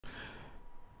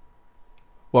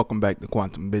Welcome back to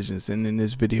Quantum Business, and in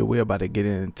this video we're about to get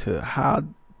into how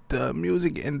the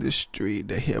music industry,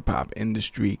 the hip-hop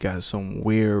industry, got some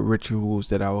weird rituals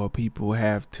that our people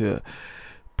have to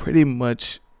pretty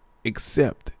much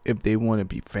accept if they want to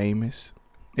be famous,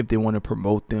 if they want to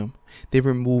promote them. They're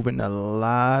removing a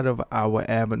lot of our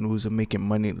avenues of making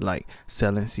money, like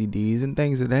selling CDs and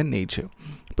things of that nature.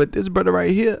 But this brother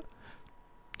right here,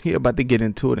 he about to get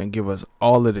into it and give us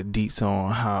all of the deets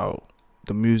on how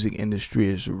the music industry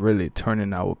is really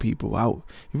turning our people out.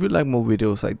 If you like more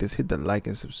videos like this, hit the like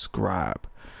and subscribe.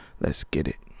 Let's get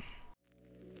it.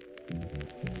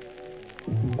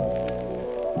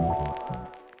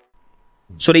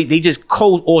 So they just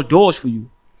close all doors for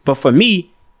you. But for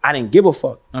me, I didn't give a fuck. You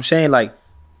know what I'm saying? Like,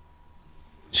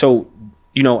 so,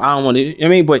 you know, I don't want to, you know what I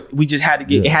mean? But we just had to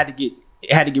get, it had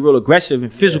to get real aggressive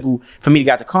and physical for me to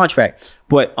get the contract.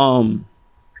 But,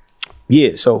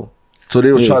 yeah, so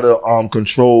they were trying to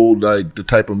control like the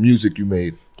type of music you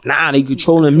made. Nah, they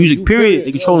controlling music, period.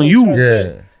 They controlling you.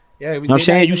 Yeah. You know what I'm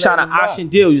saying? You sign an option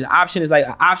deal. An option is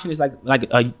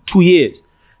like 2 years.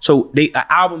 So an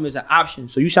album is an option.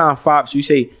 So you sign 5. So you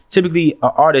say typically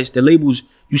an artist, the labels,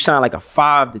 you sign like a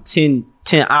 5 to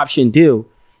 10 option deal.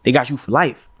 They got you for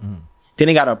life. Then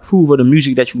they got to approve of the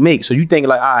music that you make. So you think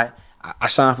like, all right, I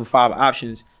signed for 5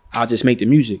 options. I'll just make the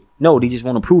music. No, they just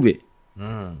want to prove it.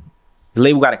 The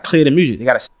label got to clear the music. They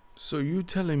got to. So you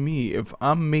telling me if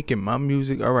I'm making my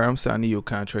music, all right, I'm signing your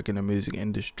contract in the music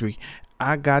industry,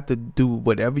 I got to do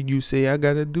whatever you say I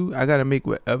got to do? I got to make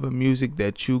whatever music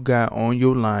that you got on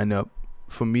your lineup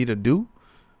for me to do?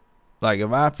 Like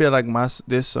if I feel like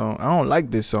this song, I don't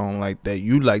like this song like that,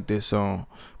 you like this song,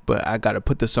 but I got to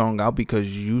put the song out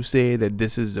because you said that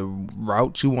this is the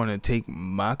route you want to take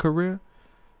my career?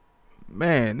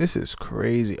 Man, this is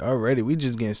crazy already. We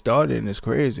just getting started and it's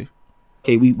crazy.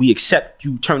 Okay, we accept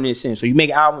you turning this in. So you make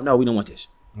an album, no, we don't want this.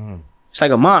 It's like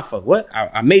a mindfuck. What?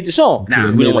 I made the song.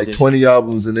 Nah, we don't want this. 20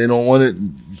 albums and they don't want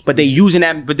it. But they using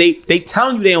that, but they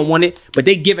telling you they don't want it, but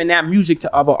they giving that music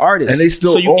to other artists. And they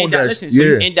still own that. Listen, so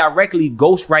you indirectly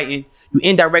ghostwriting. You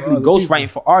indirectly ghostwriting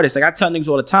for artists. Like I tell niggas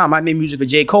all the time, I made music for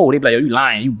J. Cole. They be like, yo, you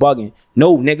lying, you bugging.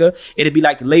 No, nigga. It'd be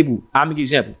like the label. I'm gonna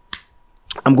give you an example.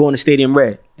 I'm going to Stadium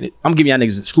Red. I'm giving y'all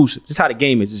niggas exclusive. This is how the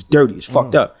game is. It's dirty. It's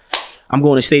fucked up. I'm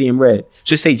going to Stadium Red.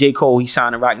 Just say J. Cole, he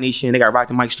signed to Rock Nation. They got Rock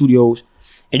the Mic Studios.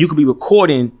 And you could be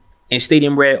recording in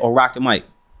Stadium Red or Rock the Mic.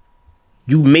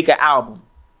 You make an album.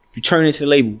 You turn it into the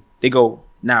label. They go,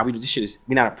 nah, we're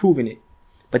not approving it.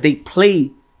 But they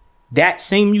play that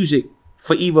same music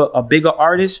for either a bigger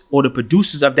artist or the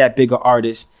producers of that bigger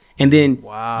artist. And then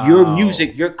your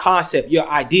music, your concept, your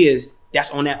ideas,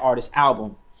 that's on that artist's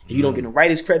album. And you don't get no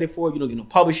writer's credit for it. You don't get no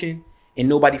publishing. And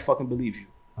nobody fucking believes you.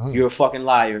 You're a fucking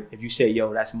liar if you say,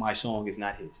 yo, that's my song, it's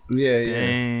not his. Yeah. You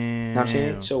know what I'm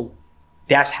saying? So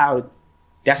that's how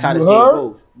this game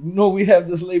goes. You know, we have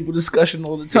this label discussion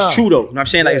all the time. It's true though. You know what I'm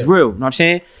saying? Like it's real. You know what I'm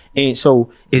saying? And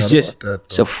so it's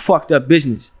it's a fucked up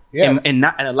business. Yeah. And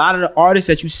a lot of the artists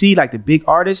that you see, like the big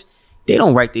artists, they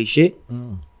don't write their shit.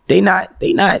 They don't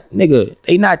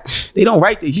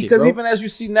write their shit. Because even as you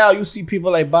see now, you see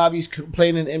people like Bobby's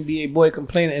complaining, NBA Boy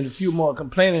complaining, and a few more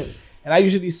complaining. And I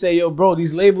usually say, yo, bro,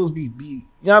 these labels be you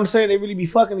know what I'm saying? They really be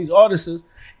fucking these artists.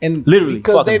 And literally,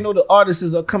 because they know the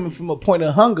artists are coming from a point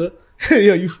of hunger.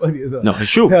 Yo, you funny as hell. No, it's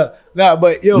true. Nah,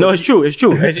 but yo, no, it's true. It's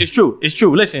true. It's true. It's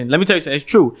true. Listen, let me tell you something. It's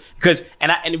true because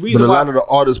and the reason why a lot of the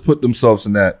artists put themselves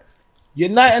in that. You're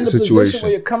not in the position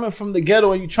where you're coming from the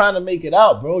ghetto and you're trying to make it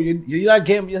out, bro. You're not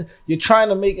getting. You're trying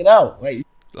to make it out, right?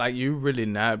 Like you really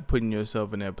not putting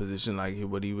yourself in that position, like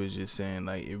what he was just saying.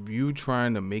 Like if you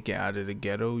trying to make it out of the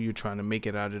ghetto, you're trying to make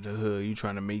it out of the hood, you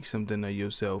trying to make something of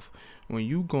yourself. When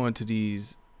you go into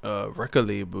these record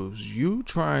labels, you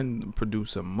trying to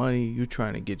produce some money, you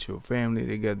trying to get your family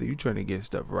together, you trying to get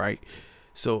stuff right.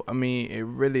 So I mean, it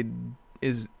really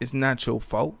is. It's not your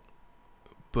fault,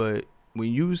 but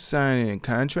when you signing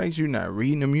contracts, you're not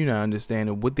reading them, you're not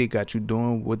understanding what they got you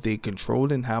doing, what they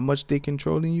controlling, how much they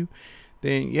controlling you.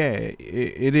 Then yeah,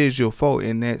 it is your fault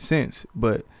in that sense.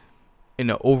 But in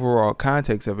the overall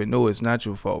context of it, no, it's not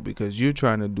your fault because you're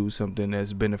trying to do something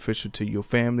that's beneficial to your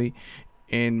family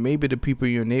and maybe the people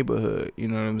in your neighborhood. You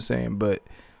know what I'm saying? But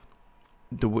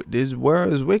this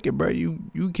world is wicked, bro. You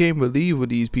can't believe what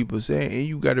these people say, and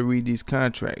you got to read these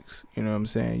contracts. You know what I'm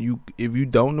saying? If you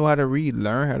don't know how to read,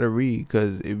 learn how to read.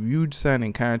 Because if you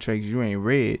signing contracts you ain't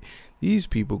read, these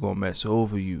people gonna mess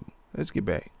over you. Let's get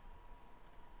back.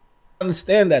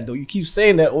 Understand that though. You keep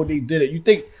saying that, oh, they did it. You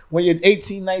think when you're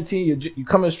 18, 19, you're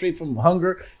coming straight from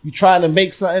hunger, you trying to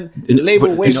make something. The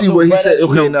label you see what he said.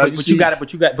 Okay, now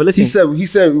but listen. He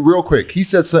said real quick. He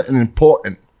said something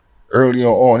important. earlier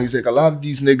on. He's like, a lot of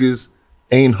these niggas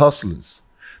ain't hustlers.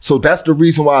 So that's the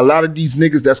reason why a lot of these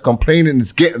niggas that's complaining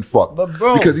is getting fucked. But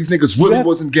bro, because these niggas really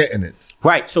wasn't getting it.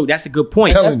 Right. So that's a good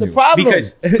point. Telling That's the you. problem.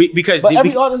 Because but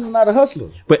every artist is not a hustler.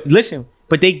 But listen,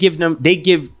 but they give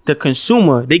the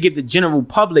consumer, they give the general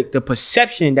public the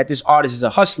perception that this artist is a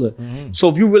hustler. So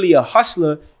if you're really a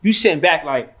hustler, you sitting back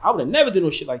like, I would have never done no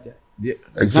shit like that. Yeah,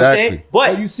 exactly.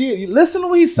 But you see it. You listen to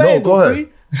what he's saying. No, go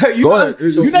ahead.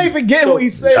 You're not even getting what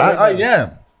he's saying. I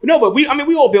am. no, but we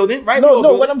all building, right? No,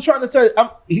 what I'm trying to tell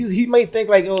you, he may think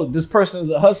like, oh, this person is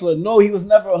a hustler. No, he was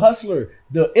never a hustler.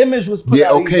 The image was put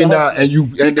out. Okay, now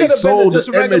and they sold the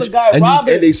image,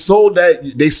 and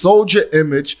they sold your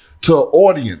image to an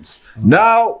audience.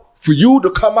 Now, for you to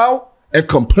come out and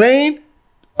complain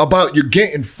about you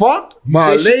getting fucked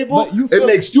by a label, it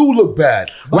makes you look bad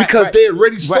because they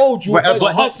already sold you as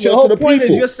a hustler to the people.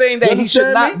 You're saying that he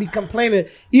should not be complaining,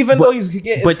 even though he's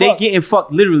getting But they getting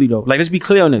fucked literally though. Like, let's be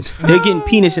clear on this. They're getting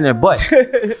penis in their butt.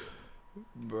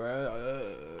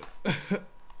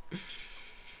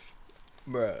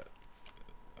 Bruh.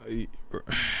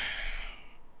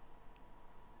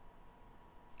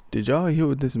 Did y'all hear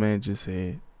what this man just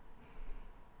said?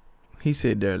 He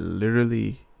said they're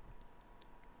literally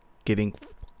getting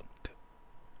fucked.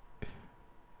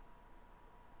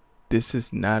 This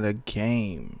is not a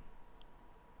game.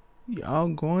 Y'all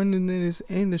going into this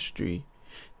industry.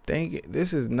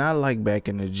 This is not like back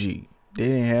in the G. They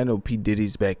didn't have no P.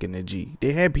 Diddy's back in the G.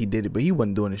 They had P. Diddy, but he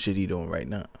wasn't doing the shit he doing right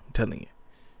now. I'm telling you.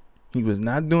 He was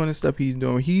not doing the stuff he's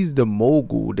doing. He's the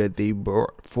mogul that they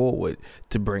brought forward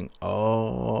to bring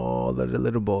all of the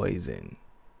little boys in.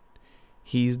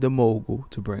 He's the mogul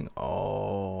to bring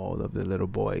all of the little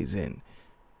boys in.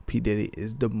 P. Diddy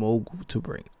is the mogul to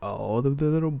bring all of the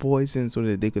little boys in so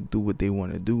that they could do what they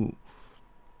want to do.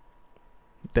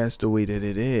 That's the way that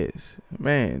it is.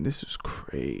 Man, this is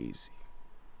crazy.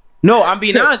 No, I'm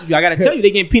being honest with you. I gotta tell you,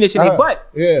 they getting penis in their butt.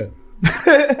 Yeah.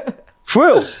 For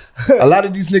real. A lot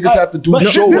of these niggas have to do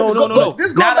shows. No.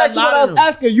 This goes back to what I was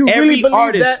asking. You really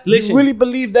believe that? Listen, you really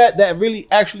believe that really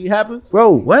actually happens?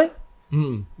 Bro, what?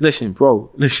 Listen, bro.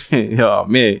 Listen. Oh,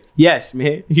 man. Yes,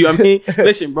 man. You know what I mean?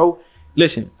 Listen, bro.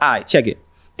 Listen. All right, check it.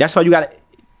 That's why you gotta,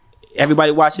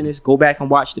 everybody watching this, go back and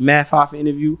watch the Math Hoffa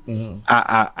interview.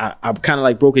 I kind of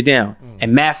like broke it down.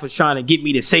 And Math was trying to get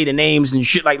me to say the names and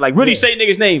shit, like really say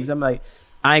niggas' names. I'm like,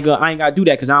 I ain't gotta do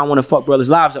that because I don't want to fuck brothers'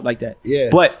 lives up like that. Yeah.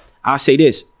 But I'll say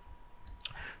this.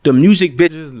 The music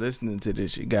bitch. Just listening to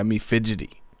this shit got me fidgety.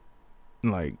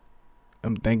 Like,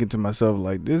 I'm thinking to myself,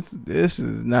 like, this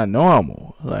is not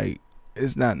normal. Like,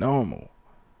 it's not normal.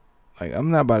 Like, I'm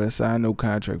not about to sign no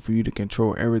contract for you to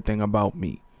control everything about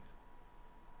me.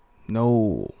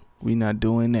 No, we not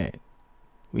doing that.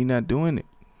 We not doing it.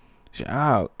 Shit,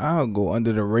 I'll go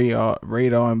under the radar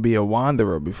and be a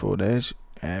wanderer before that shit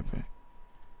happen.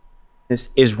 This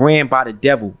is ran by the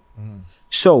devil.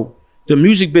 So the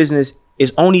music business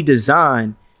is only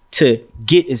designed to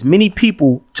get as many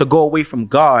people to go away from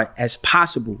God as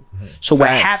possible. So what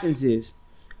happens is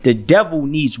the devil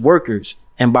needs workers,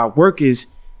 and by workers,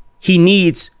 he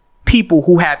needs people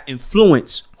who have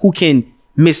influence, who can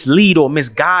mislead or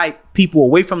misguide people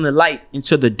away from the light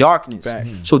into the darkness.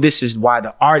 So this is why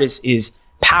the artist is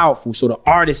powerful. So the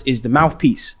artist is the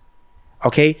mouthpiece.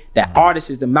 Okay? That artist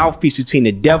is the mouthpiece between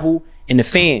the devil and the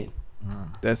fan.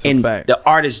 That's a fact. The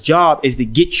artist's job is to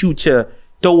get you to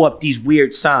throw up these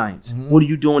weird signs. What are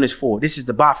you doing this for? This is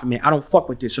the Baphomet. I don't fuck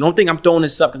with this. So don't think I'm throwing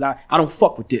this up because I don't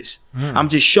fuck with this. I'm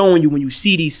just showing you when you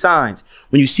see these signs,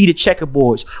 when you see the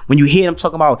checkerboards, when you hear them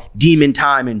talking about demon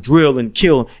time and drill and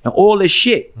kill and all this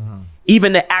shit.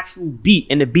 Even the actual beat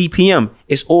and the BPM,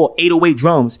 it's all 808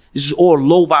 drums. This is all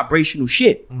low vibrational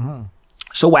shit.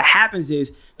 So what happens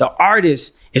is the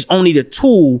artist is only the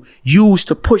tool used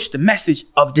to push the message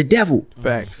of the devil.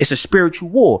 Facts. It's a spiritual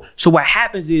war. So what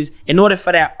happens is, in order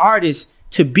for that artist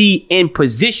to be in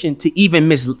position to even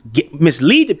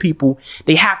mislead the people,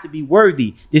 they have to be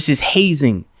worthy. This is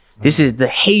hazing. This is the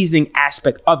hazing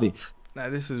aspect of it. Now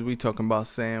we talking about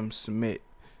Sam Smith,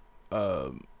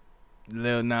 Lil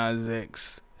Nas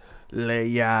X, Lil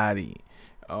Yachty,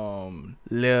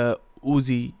 Lil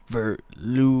Uzi Vert,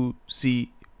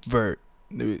 Lucy Vert.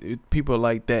 People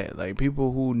like that, like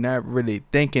people who not really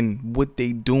thinking what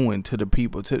they doing to the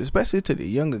people, especially to the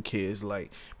younger kids.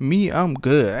 Like me, I'm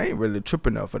good. I ain't really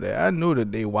tripping off of that. I know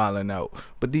that they wilding out,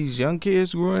 but these young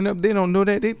kids growing up, they don't know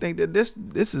that. They think that this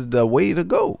is the way to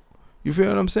go. You feel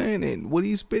what I'm saying? And what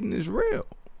he's spitting is real.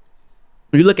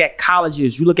 You look at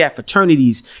colleges, you look at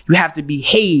fraternities, you have to be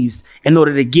hazed in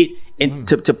order to get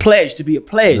to pledge, to be a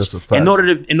pledge. That's a fact.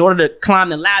 In order to climb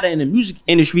the ladder in the music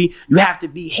industry, you have to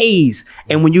be hazed.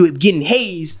 And when you're getting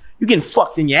hazed, you getting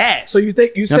fucked in your ass. So you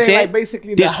think you say like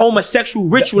basically there's homosexual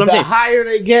ritual. The higher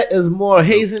they get is more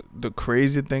hazing. The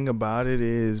crazy thing about it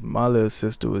is my little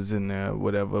sister was in there,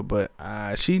 whatever, but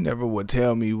she never would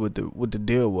tell me what the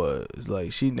deal was.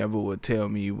 Like she never would tell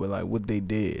me what they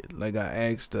did. Like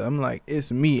I asked her, I'm like,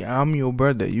 it's me, I'm your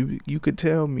brother. You could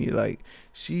tell me. Like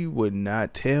she would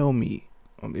not tell me.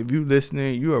 If you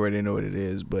listening, you already know what it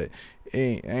is, but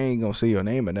I ain't gonna say your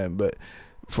name or nothing, but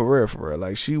for real,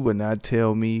 like she would not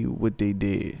tell me what they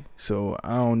did, so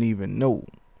I don't even know,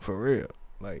 for real.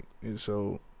 Like, and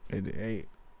so it ain't.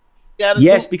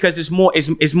 Yes, because it's more.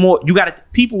 You gotta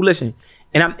people listen,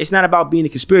 and it's not about being a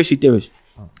conspiracy theorist.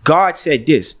 God said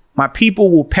this: "My people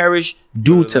will perish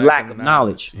due to lack of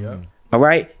knowledge." Yeah. All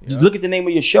right, just look at the name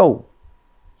of your show.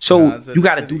 So you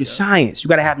got to do the science. You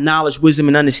got to have knowledge, wisdom,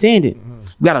 and understanding.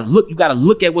 You got to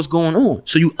look at what's going on,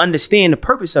 so you understand the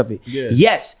purpose of it. Yeah.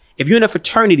 Yes, if you're in a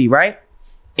fraternity, right,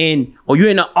 or you're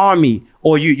in the army,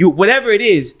 or you whatever it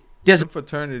is, there's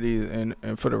fraternities, and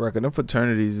for the record, them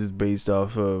fraternities is based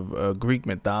off of Greek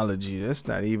mythology. That's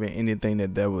not even anything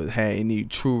that would have any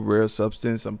true real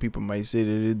substance. Some people might say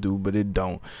that it do, but it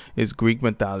don't. It's Greek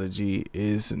mythology.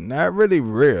 It's not really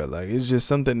real. Like it's just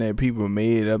something that people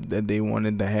made up that they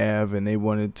wanted to have and they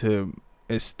wanted to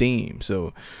esteem.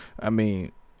 So, I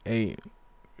mean, hey,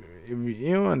 if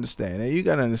you don't understand that, you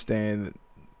gotta understand that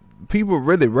people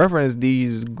really reference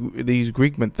these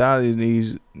Greek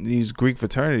mythology, these Greek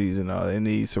fraternities and all, and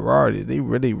these sororities. They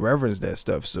really reference that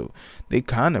stuff, so they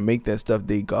kind of make that stuff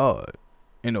they god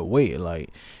in a way. Like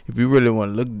if you really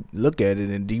want to look at it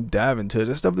and deep dive into it,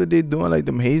 the stuff that they're doing, like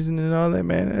them hazing and all that,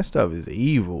 man, that stuff is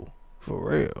evil for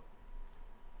real.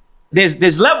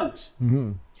 There's levels.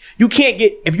 You can't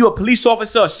get, if you're a police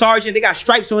officer, a sergeant, they got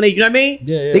stripes on it, you know what I mean?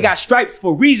 Yeah. They got stripes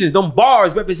for reasons. Them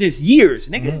bars represents years,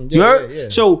 nigga. You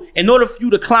heard? So in order for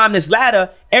you to climb this ladder,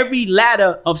 every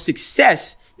ladder of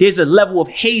success, there's a level of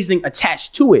hazing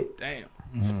attached to it.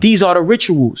 Damn. These are the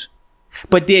rituals.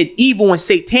 But they're evil and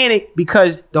satanic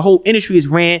because the whole industry is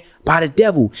ran by the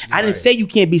devil. I didn't say you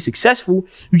can't be successful.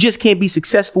 You just can't be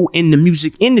successful in the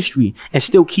music industry and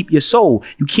still keep your soul.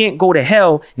 You can't go to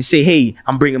hell and say, hey,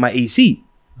 I'm bringing my AC.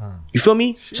 You feel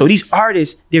me? So these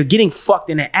artists, they're getting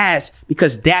fucked in the ass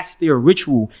because that's their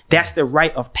ritual. That's their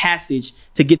rite of passage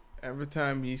to get. Every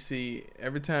time he say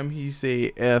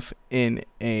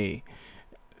FNA,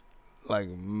 like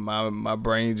my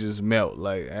brain just melt.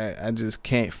 Like I just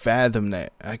can't fathom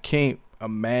that. I can't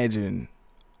imagine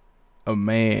a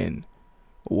man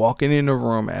walking in the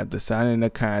room after signing a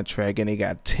contract and they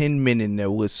got 10 men in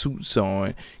there with suits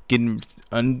on,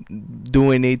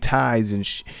 doing their ties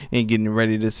and getting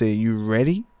ready to say, you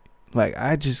ready? Like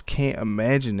I just can't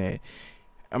imagine that.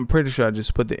 I'm pretty sure I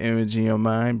just put the image in your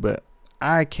mind, but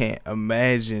I can't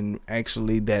imagine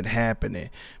actually that happening.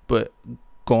 But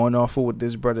going off of what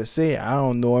this brother said, I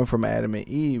don't know him from Adam and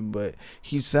Eve, but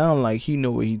he sound like he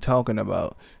know what he talking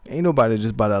about. Ain't nobody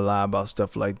just about to lie about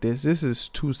stuff like this. This is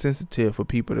too sensitive for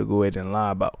people to go ahead and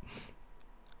lie about.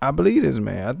 I believe this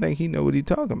man. I think he know what he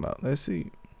talking about. Let's see.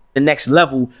 The next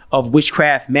level of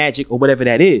witchcraft, magic, or whatever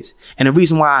that is. And the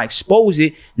reason why I expose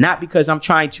it, not because I'm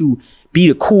trying to be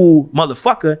the cool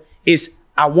motherfucker, is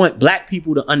I want black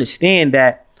people to understand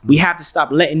that we have to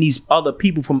stop letting these other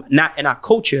people from not in our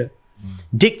culture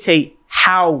dictate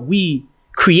how we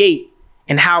create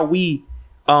and how we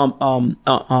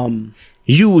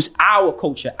use our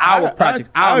culture, our projects,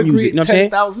 our music. You know what I'm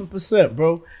saying? 10,000%,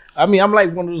 bro. I mean, I'm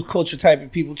like one of those culture type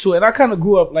of people too, and I kind of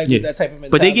grew up like with that type of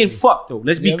mentality. But they getting fucked though.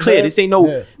 Let's be clear. This ain't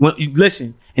no. When you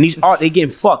listen, and these art, they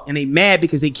getting fucked, and they mad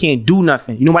because they can't do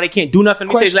nothing. You know why they can't do nothing?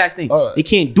 Let me say this last thing. They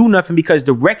can't do nothing because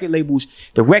the record labels,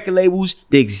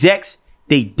 the execs,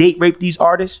 they date rape these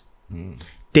artists.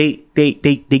 They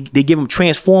give them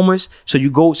transformers, so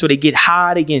they get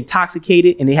high, they get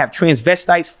intoxicated, and they have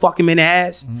transvestites fuck them in the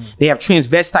ass. They have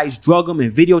transvestites drug them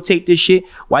and videotape this shit.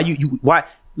 Why?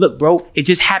 Look, bro, it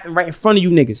just happened right in front of you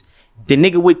niggas. The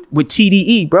nigga with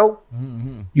TDE, bro.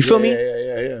 You feel me?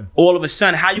 Yeah. All of a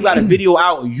sudden, how you got a video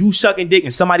out of you sucking dick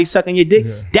and somebody sucking your dick?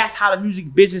 That's how the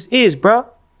music business is, bro.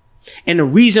 And the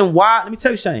reason why, let me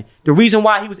tell you something. The reason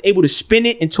why he was able to spin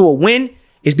it into a win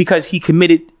is because he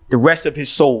committed the rest of his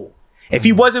soul. If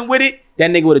he wasn't with it,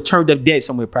 that nigga would have turned up dead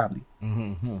somewhere probably.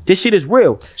 This shit is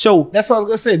real. So that's what I was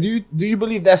gonna say. Do you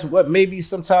believe that's what maybe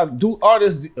sometimes do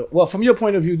artists? Well, from your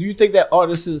point of view, do you think that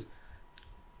artists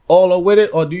all are with it,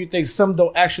 or do you think some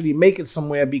don't actually make it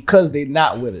somewhere because they're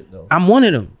not with it though? I'm one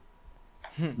of them.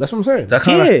 That's what I'm saying. That's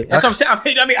what I'm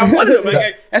saying. I mean, I'm one of them.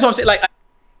 Like, that's what I'm saying. Like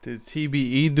the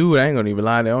TBE dude, I ain't gonna even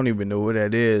lie. I don't even know what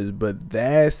that is, but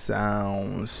that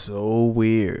sounds so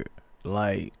weird.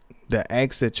 Like the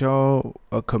acts that y'all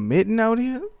are committing out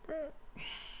here, bro,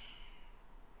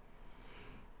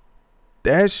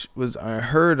 that was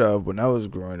unheard of when I was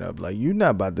growing up. Like, you're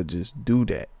not about to just do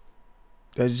that.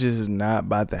 That's just not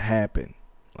about to happen.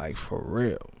 Like, for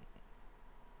real.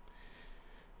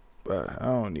 But I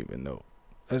don't even know.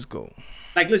 Let's go.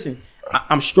 Like, listen,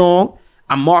 I'm strong.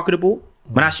 I'm marketable.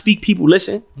 When I speak, people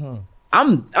listen.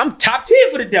 I'm top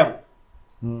tier for the devil.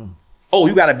 Oh,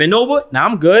 you got to bend over? Nah,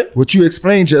 I'm good. What you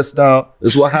explained just now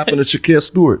is what happened to Shakir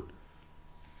Stewart.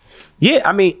 Yeah,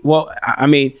 I mean, well, I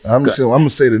mean, I'm gonna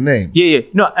say the name. Yeah.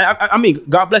 No, I mean,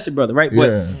 God bless it, brother, right?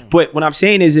 But what I'm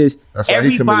saying is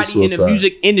everybody in the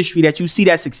music industry that you see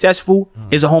that's successful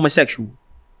is a homosexual.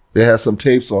 They had some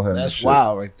tapes on him. That's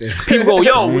wild right there. People go,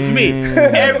 yo, what you mean?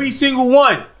 Every single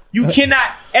one. You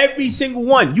cannot. Every single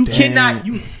one. You cannot.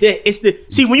 It's the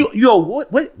see when you yo.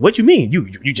 What you mean?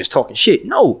 You just talking shit?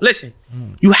 No, listen.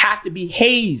 You have to be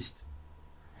hazed.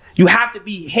 You have to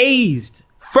be hazed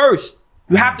first.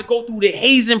 You have to go through the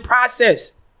hazing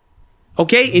process.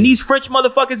 Okay? And these French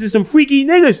motherfuckers is some freaky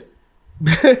niggas.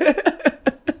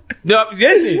 No,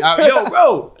 listen, yo,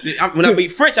 bro. When I mean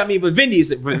French, I mean Vivendi.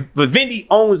 Vivendi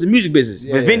owns the music business.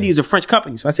 Vivendi is a French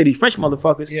company. So I say these French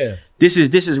motherfuckers. Yeah. This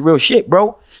is real shit,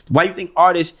 bro. Why you think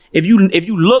artists, if you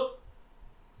look,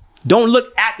 don't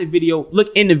look at the video,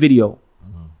 look in the video.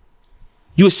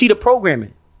 You'll see the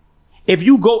programming. If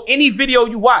you go any video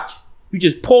you watch, you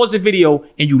just pause the video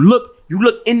and you look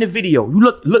in the video. You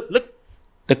look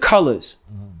the colors,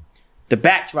 the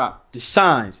backdrop, the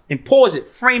signs, and pause it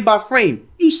frame by frame.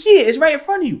 You see it. It's right in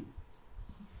front of you.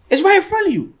 It's right in front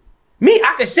of you. Me,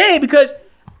 I can say it because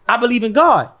I believe in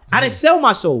God. I didn't sell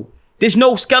my soul. There's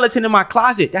no skeleton in my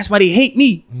closet. That's why they hate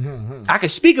me. I can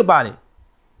speak about it.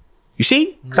 You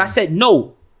see? Because I said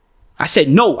no. I said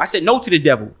no. I said no to the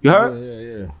devil. You heard?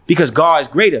 Yeah. Because God is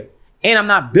greater. And I'm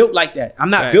not built like that. I'm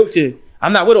not built to...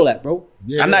 I'm not with all that, bro.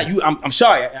 I'm not you. I'm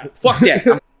sorry. Fuck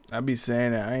that. I be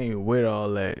saying that I ain't with all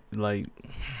that. Like,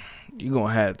 you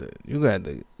gonna have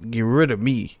to get rid of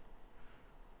me.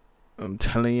 I'm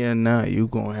telling you now, you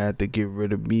gonna have to get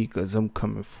rid of me because I'm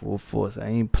coming full force. I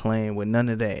ain't playing with none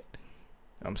of that.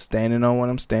 I'm standing on what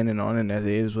I'm standing on, and that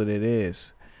is what it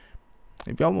is.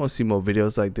 If y'all want to see more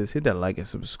videos like this, hit that like and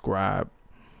subscribe.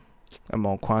 I'm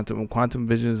on Quantum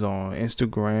Visions on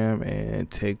Instagram and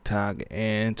TikTok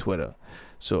and Twitter.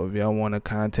 So if y'all want to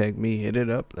contact me, hit it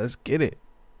up. Let's get it.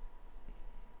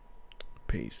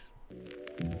 Peace.